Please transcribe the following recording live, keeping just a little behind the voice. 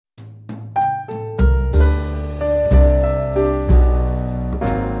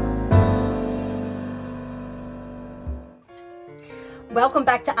Welcome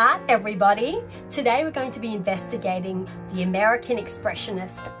back to Art, everybody. Today we're going to be investigating the American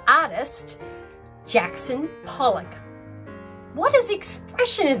expressionist artist, Jackson Pollock. What does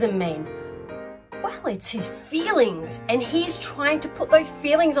expressionism mean? Well, it's his feelings, and he's trying to put those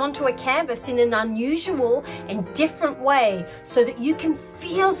feelings onto a canvas in an unusual and different way so that you can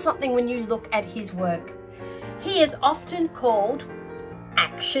feel something when you look at his work. He is often called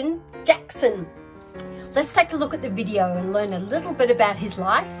Action Jackson. Let's take a look at the video and learn a little bit about his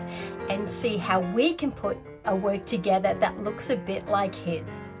life and see how we can put a work together that looks a bit like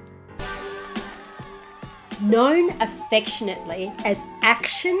his. Known affectionately as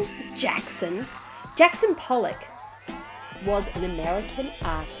Action Jackson, Jackson Pollock was an American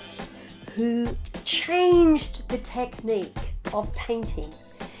artist who changed the technique of painting.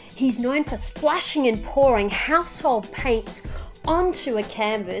 He's known for splashing and pouring household paints onto a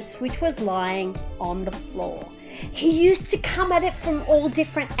canvas which was lying on the floor. He used to come at it from all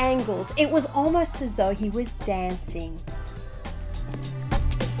different angles. It was almost as though he was dancing.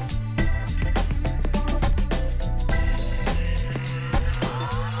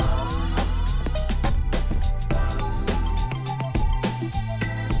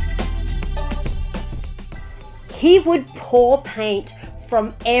 He would pour paint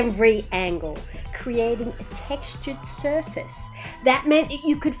from every angle, creating a textured surface. That meant that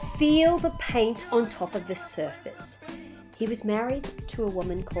you could feel the paint on top of the surface. He was married to a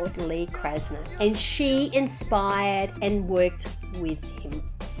woman called Lee Krasner, and she inspired and worked with him.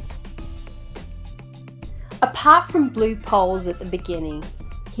 Apart from blue poles at the beginning,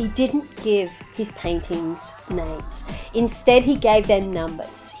 he didn't give his paintings names. Instead, he gave them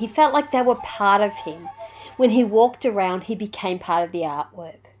numbers. He felt like they were part of him. When he walked around, he became part of the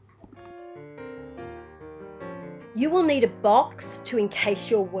artwork. You will need a box to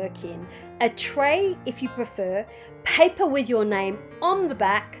encase your work in, a tray if you prefer, paper with your name on the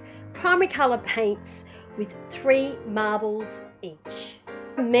back, primary colour paints with 3 marbles each.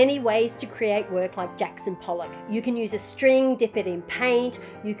 Many ways to create work like Jackson Pollock. You can use a string, dip it in paint.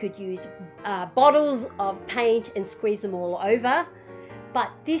 You could use bottles of paint and squeeze them all over. But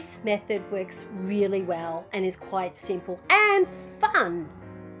this method works really well and is quite simple and fun.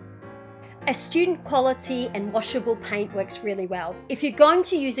 A student quality and washable paint works really well. If you're going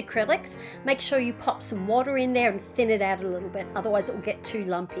to use acrylics, make sure you pop some water in there and thin it out a little bit, otherwise it will get too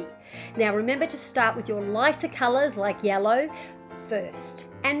lumpy. Now remember to start with your lighter colours like yellow first.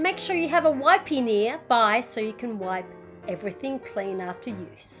 And make sure you have a wipey nearby so you can wipe everything clean after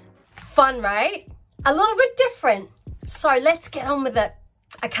use. Fun, right? A little bit different. So let's get on with it.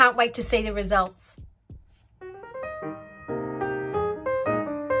 I can't wait to see the results.